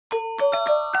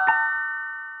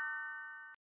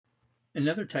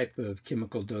Another type of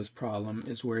chemical dose problem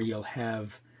is where you'll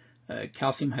have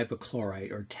calcium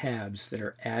hypochlorite or tabs that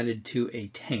are added to a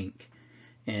tank.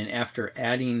 And after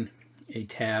adding a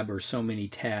tab or so many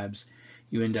tabs,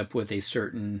 you end up with a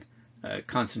certain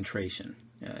concentration.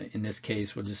 In this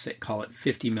case, we'll just call it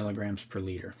 50 milligrams per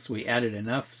liter. So we added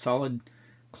enough solid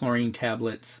chlorine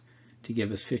tablets to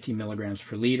give us 50 milligrams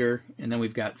per liter, and then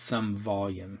we've got some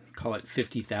volume, call it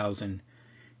 50,000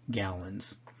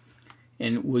 gallons.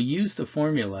 And we'll use the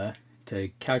formula to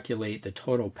calculate the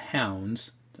total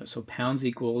pounds. So pounds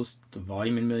equals the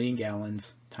volume in million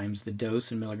gallons times the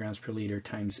dose in milligrams per liter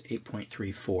times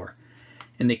 8.34.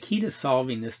 And the key to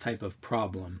solving this type of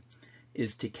problem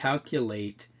is to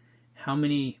calculate how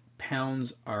many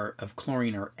pounds of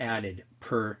chlorine are added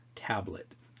per tablet.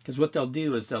 Because what they'll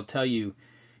do is they'll tell you,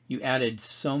 you added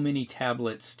so many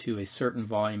tablets to a certain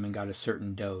volume and got a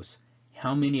certain dose.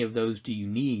 How many of those do you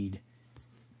need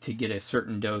to get a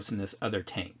certain dose in this other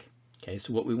tank? Okay,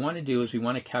 so what we want to do is we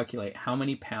want to calculate how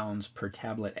many pounds per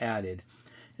tablet added,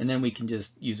 and then we can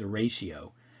just use a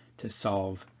ratio to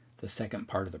solve the second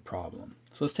part of the problem.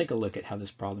 So let's take a look at how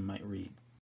this problem might read.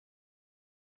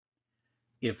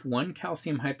 If one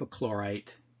calcium hypochlorite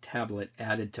tablet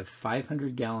added to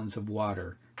 500 gallons of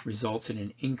water results in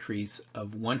an increase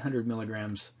of 100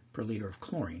 milligrams per liter of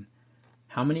chlorine,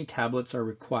 how many tablets are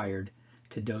required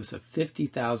to dose a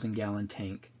 50,000 gallon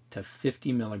tank to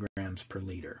 50 milligrams per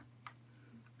liter?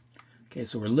 Okay,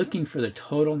 so we're looking for the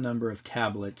total number of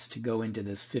tablets to go into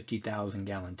this 50,000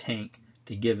 gallon tank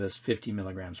to give us 50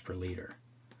 milligrams per liter.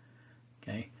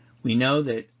 Okay, we know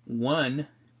that one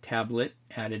tablet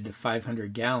added to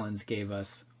 500 gallons gave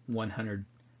us 100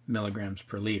 milligrams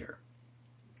per liter.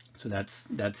 So that's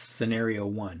scenario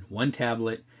one. One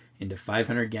tablet into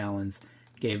 500 gallons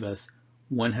gave us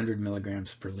 100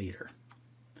 milligrams per liter.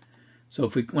 So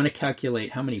if we want to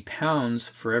calculate how many pounds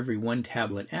for every one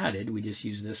tablet added, we just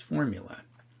use this formula.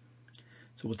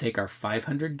 So we'll take our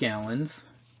 500 gallons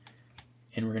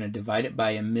and we're going to divide it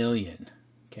by 1,000,000.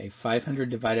 Okay, 500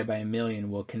 divided by 1,000,000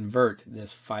 will convert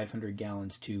this 500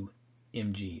 gallons to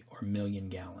mg, or million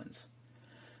gallons.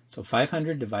 So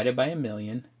 500 divided by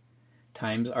 1,000,000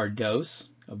 times our dose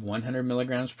of 100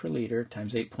 milligrams per liter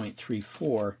times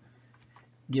 8.34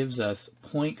 gives us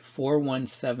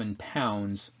 0.417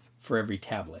 pounds for every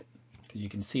tablet. Because you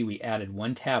can see we added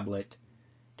one tablet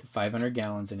to 500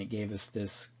 gallons and it gave us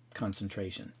this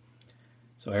concentration.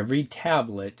 So every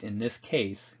tablet in this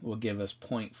case will give us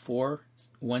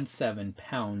 0.417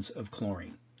 pounds of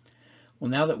chlorine. Well,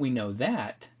 now that we know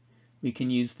that, we can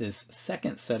use this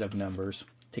second set of numbers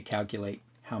to calculate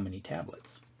how many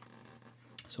tablets.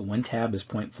 So one tab is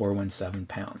 0.417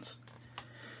 pounds.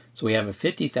 So we have a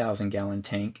 50,000 gallon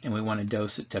tank and we want to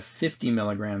dose it to 50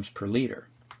 milligrams per liter.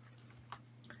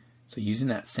 So using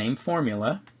that same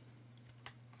formula,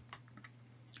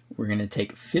 we're going to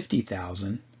take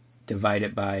 50,000, divide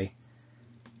it by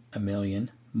 1,000,000,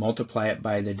 multiply it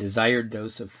by the desired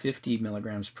dose of 50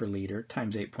 milligrams per liter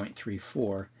times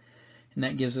 8.34, and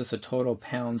that gives us a total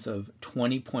pounds of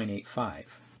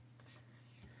 20.85.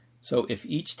 So if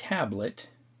each tablet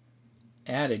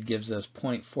added gives us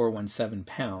 0.417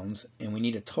 pounds, and we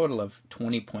need a total of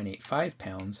 20.85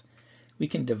 pounds, we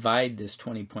can divide this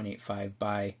 20.85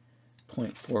 by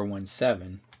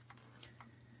 0.417,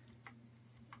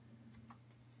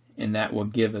 and that will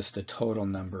give us the total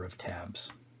number of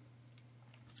tabs.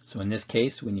 So in this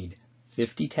case, we need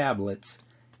 50 tablets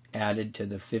added to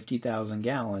the 50,000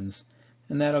 gallons,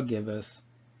 and that'll give us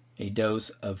a dose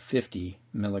of 50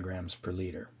 milligrams per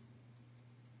liter.